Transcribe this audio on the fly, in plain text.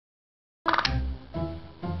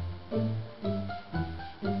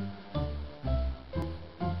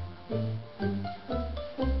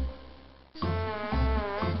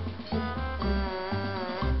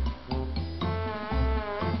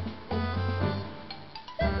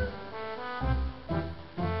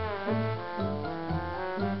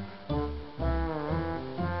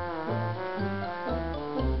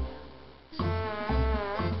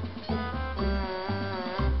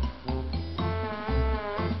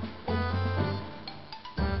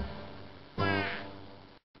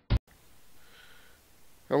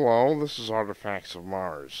Hello, this is Artifacts of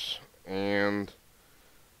Mars, and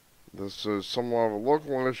this is somewhat of a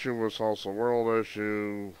local issue, but it's also a world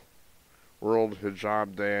issue. World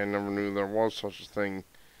Hijab Day. I never knew there was such a thing.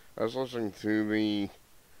 I was listening to the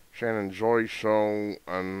Shannon Joy show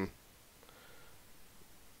on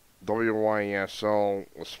WYSL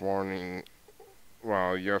this morning,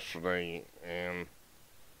 well, yesterday, and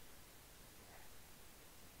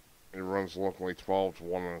it runs locally 12 to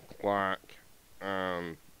 1 o'clock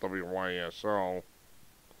on WYSL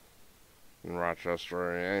in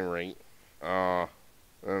Rochester at any rate.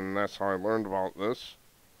 And that's how I learned about this.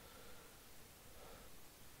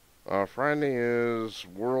 Friday is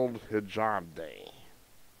World Hijab Day.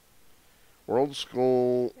 World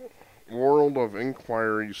of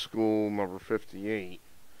Inquiry School number 58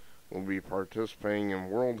 will be participating in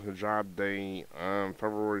World Hijab Day on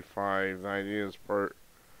February 5.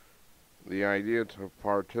 The idea to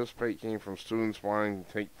participate came from students wanting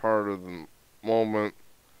to take part of the movement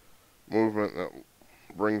that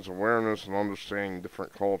brings awareness and understanding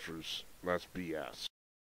different cultures. That's BS.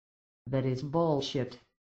 That is bullshit.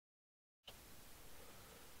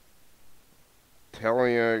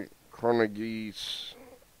 Talia Carnegie is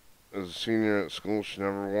a senior at school. She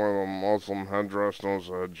never wore the Muslim headdress, knows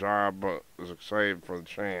a hijab, but is excited for the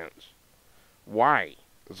chance. Why?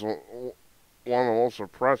 It's one of the most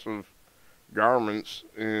oppressive garments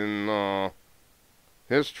in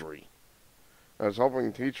history. I was helping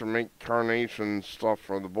a teacher make carnation stuff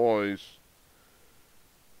for the boys.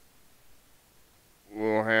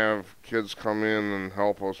 We'll have kids come in and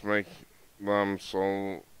help us make them,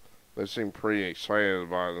 so they seem pretty excited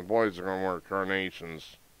about it. The boys are going to wear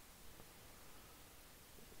carnations.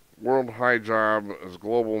 World Hijab is a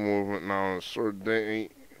global movement now in its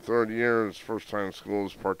third year. It's the first time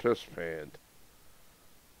schools participated.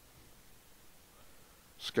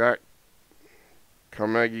 Scott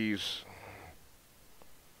Carnegie's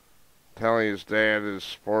Talia's dad is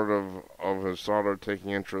supportive of his daughter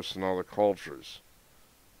taking interest in other cultures.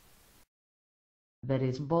 That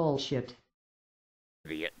is bullshit.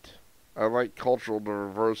 Idiot. I like cultural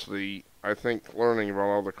diversity. I think learning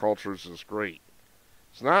about other cultures is great.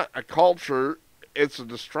 It's not a culture, it's a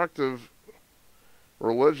destructive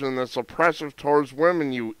religion that's oppressive towards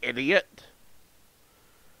women, you idiot.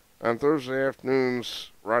 On Thursday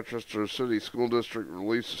afternoons, Rochester City School District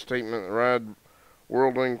released a statement that read,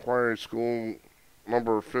 World Inquiry School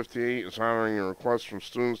number 58 is honoring a request from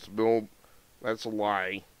students to build... That's a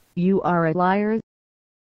lie. You are a liar.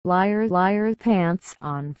 Liar, liar, pants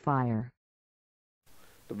on fire.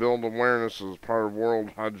 To build awareness as part of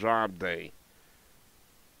World Hijab Day.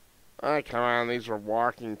 Come on, these are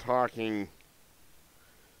walking, talking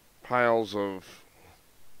piles of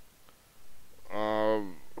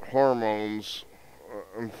hormones.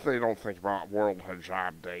 They don't think about World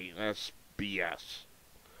Hijab Day. That's BS.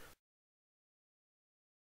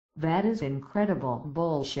 That is incredible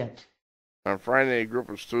bullshit. On Friday, a group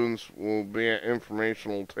of students will be at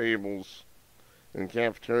informational tables in the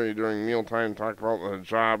cafeteria during mealtime to talk about the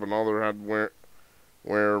hijab and other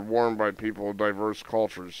headwear worn by people of diverse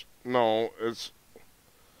cultures. No, it's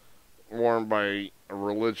worn by a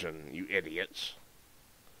religion, you idiots.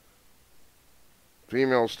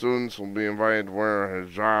 Female students will be invited to wear a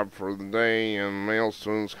hijab for the day, and male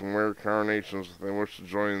students can wear carnations if they wish to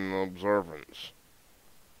join the observance.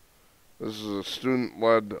 This is a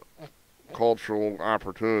student-led cultural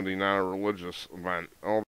opportunity, not a religious event.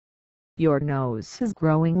 Your nose is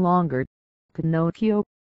growing longer, Pinocchio.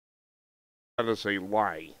 That is a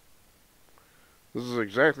lie. This is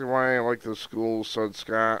exactly why I like this school, said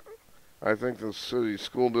Scott. I like the city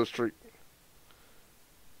school district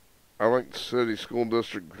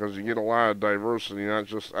because you get a lot of diversity, not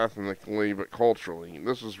just ethnically, but culturally.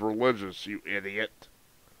 This is religious, you idiot.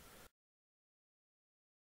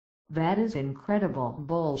 That is incredible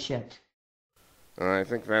bullshit. And I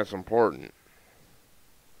think that's important.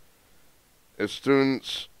 If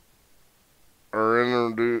students are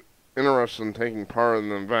interested in taking part in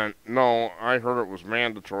the event, no, I heard it was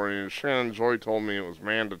mandatory, and Shannon Joy told me it was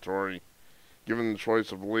mandatory. Given the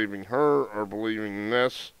choice of believing her or believing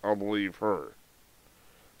this, I'll believe her.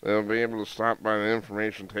 They'll be able to stop by the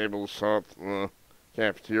information table set up in the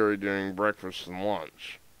cafeteria during breakfast and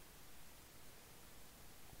lunch.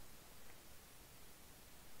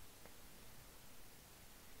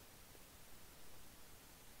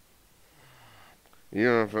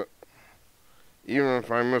 Even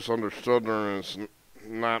if I misunderstood her and it's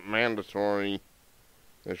not mandatory,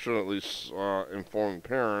 they should at least inform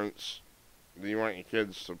parents that you want your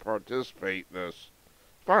kids to participate in this.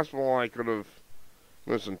 It's possible I could have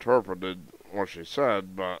misinterpreted what she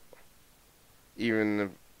said, but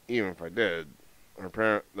even even if I did,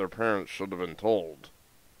 their parents should have been told.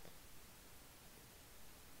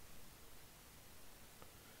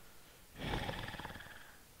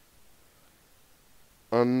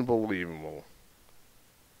 Unbelievable.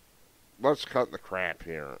 Let's cut the crap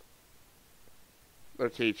here. They're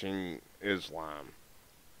teaching Islam.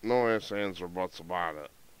 No ifs, ands, or buts about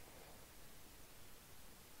it.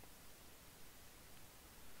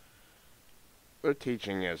 They're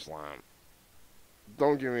teaching Islam.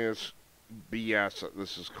 Don't give me this BS that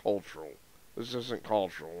this is cultural. This isn't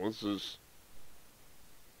cultural. This is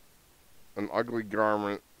an ugly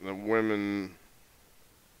garment that women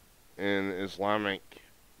in Islamic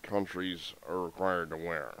countries are required to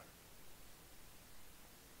wear.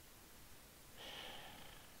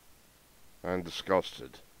 I'm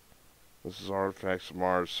disgusted. This is Artifacts of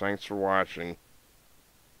Mars. Thanks for watching.